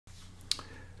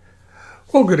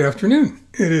Well, good afternoon.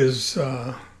 It is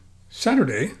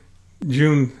Saturday,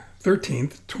 June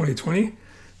 13th, 2020,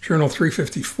 Journal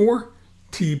 354,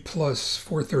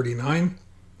 T+439.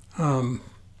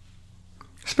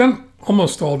 Spent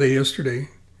almost all day yesterday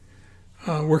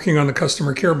working on the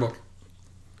customer care book,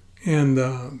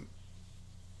 and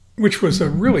which was a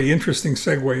really interesting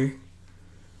segue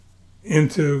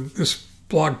into this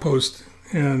blog post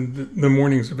and the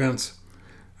morning's events.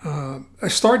 I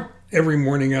start every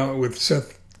morning out with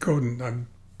Seth Godin. I've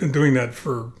been doing that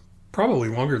for probably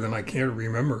longer than I can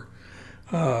remember.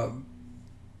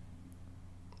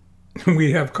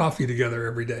 We have coffee together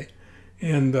every day.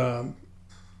 And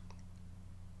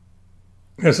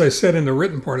as I said in the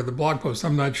written part of the blog post,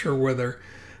 I'm not sure whether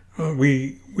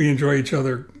we enjoy each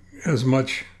other as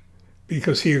much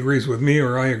because he agrees with me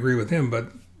or I agree with him.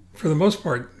 But for the most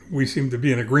part, we seem to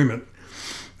be in agreement.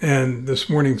 And this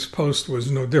morning's post was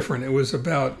no different. It was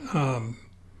about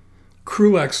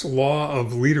Krulak's law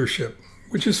of leadership,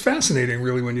 which is fascinating,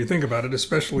 really, when you think about it,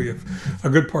 especially if a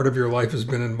good part of your life has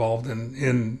been involved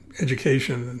in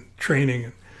education and training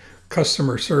and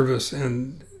customer service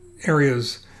and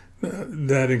areas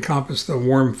that encompass the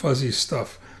warm, fuzzy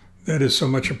stuff that is so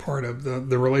much a part of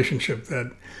the relationship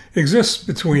that exists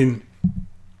between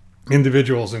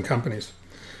individuals and companies,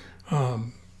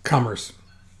 commerce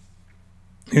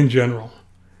in general,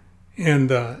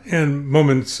 and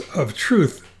moments of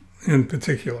truth in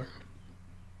particular.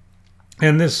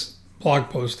 And this blog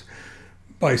post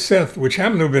by Seth, which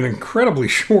happened to have been incredibly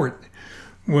short,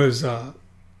 was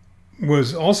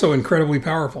also incredibly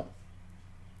powerful.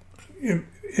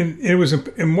 It was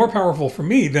more powerful for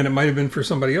me than it might have been for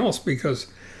somebody else because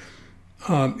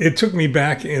it took me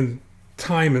back in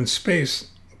time and space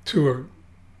to a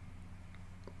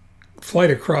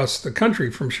flight across the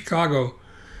country from Chicago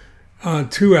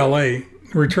to LA,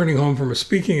 returning home from a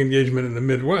speaking engagement in the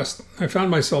Midwest. I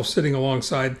found myself sitting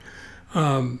alongside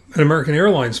an American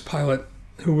Airlines pilot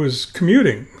who was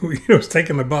commuting, who was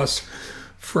taking the bus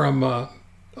from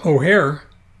O'Hare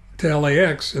to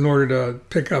LAX in order to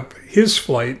pick up his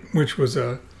flight, which was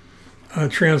a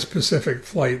trans-Pacific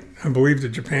flight, I believe, to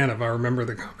Japan, if I remember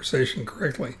the conversation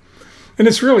correctly. And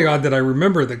it's really odd that I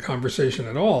remember the conversation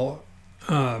at all.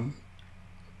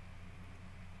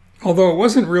 Although it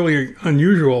wasn't really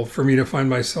unusual for me to find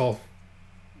myself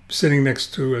sitting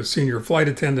next to a senior flight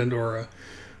attendant or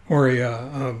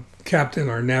a captain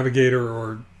or navigator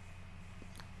or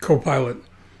co-pilot,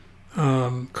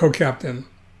 co-captain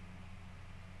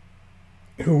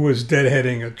who was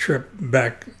deadheading a trip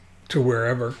back to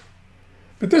wherever.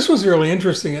 But this was really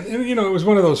interesting. And it was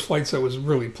one of those flights that was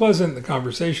really pleasant. The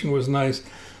conversation was nice.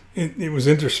 It was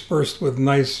interspersed with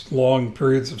nice long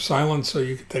periods of silence so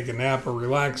you could take a nap or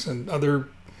relax, and other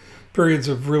periods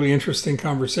of really interesting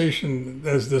conversation,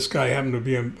 as this guy happened to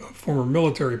be a former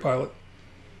military pilot.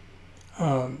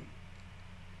 But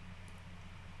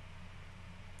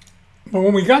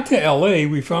when we got to LA,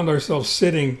 we found ourselves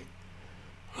sitting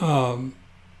at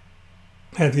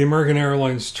the American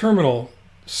Airlines terminal,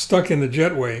 stuck in the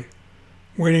jetway,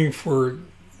 waiting for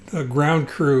the ground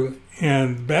crew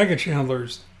and baggage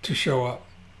handlers to show up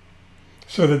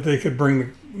so that they could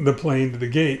bring the plane to the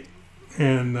gate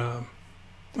and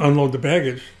unload the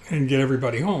baggage and get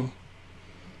everybody home.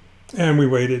 And we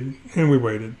waited and we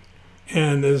waited.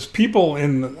 And as people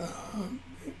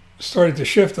started to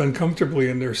shift uncomfortably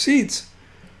in their seats,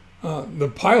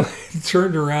 the pilot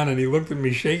turned around and he looked at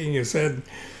me shaking his head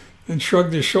and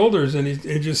shrugged his shoulders, and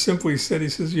he just simply said, he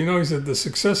said, the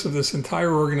success of this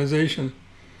entire organization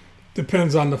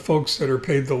depends on the folks that are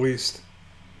paid the least.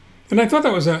 And I thought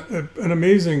that was an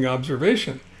amazing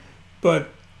observation. But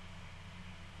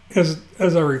as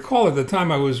I recall, at the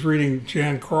time I was reading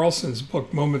Jan Carlson's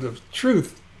book, Moment of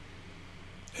Truth,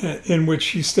 in which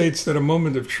she states that a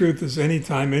moment of truth is any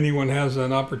time anyone has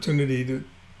an opportunity to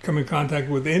come in contact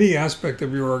with any aspect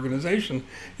of your organization,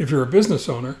 if you're a business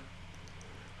owner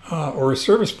or a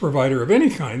service provider of any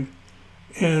kind,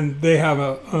 and they have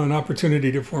an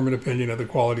opportunity to form an opinion of the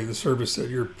quality of the service that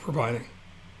you're providing.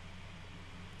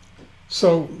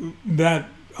 So that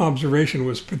observation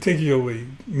was particularly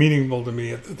meaningful to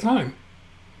me at the time.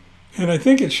 And I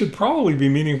think it should probably be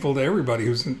meaningful to everybody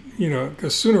who's,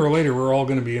 because sooner or later we're all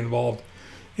going to be involved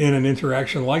in an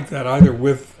interaction like that, either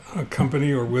with a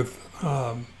company or with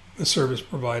a service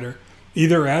provider,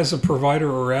 either as a provider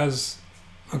or as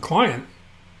a client.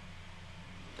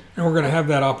 And we're going to have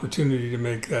that opportunity to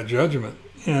make that judgment.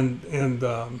 And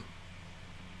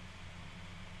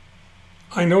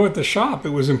I know at the shop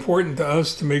it was important to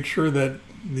us to make sure that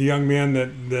the young man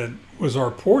that was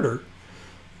our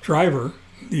driver,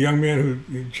 the young man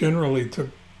who generally took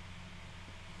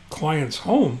clients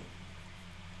home,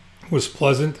 was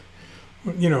pleasant,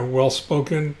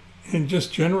 well-spoken, and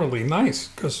just generally nice,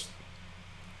 because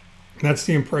that's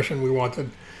the impression we wanted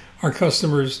our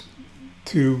customers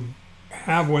to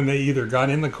have when they either got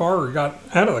in the car or got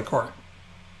out of the car,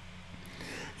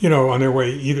 on their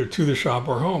way either to the shop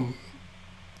or home.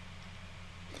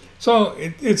 So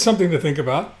it's something to think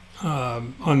about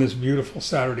on this beautiful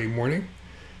Saturday morning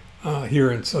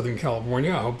here in Southern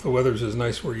California. I hope the weather's as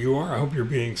nice where you are. I hope you're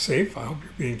being safe. I hope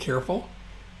you're being careful.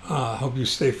 I hope you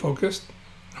stay focused.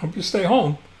 I hope you stay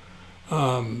home.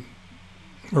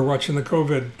 We're watching the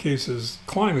COVID cases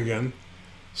climb again.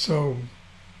 So,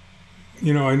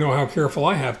 I know how careful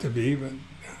I have to be, but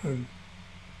I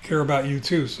care about you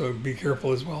too, so be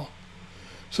careful as well.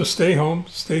 So stay home,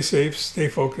 stay safe, stay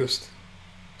focused,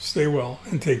 stay well,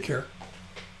 and take care.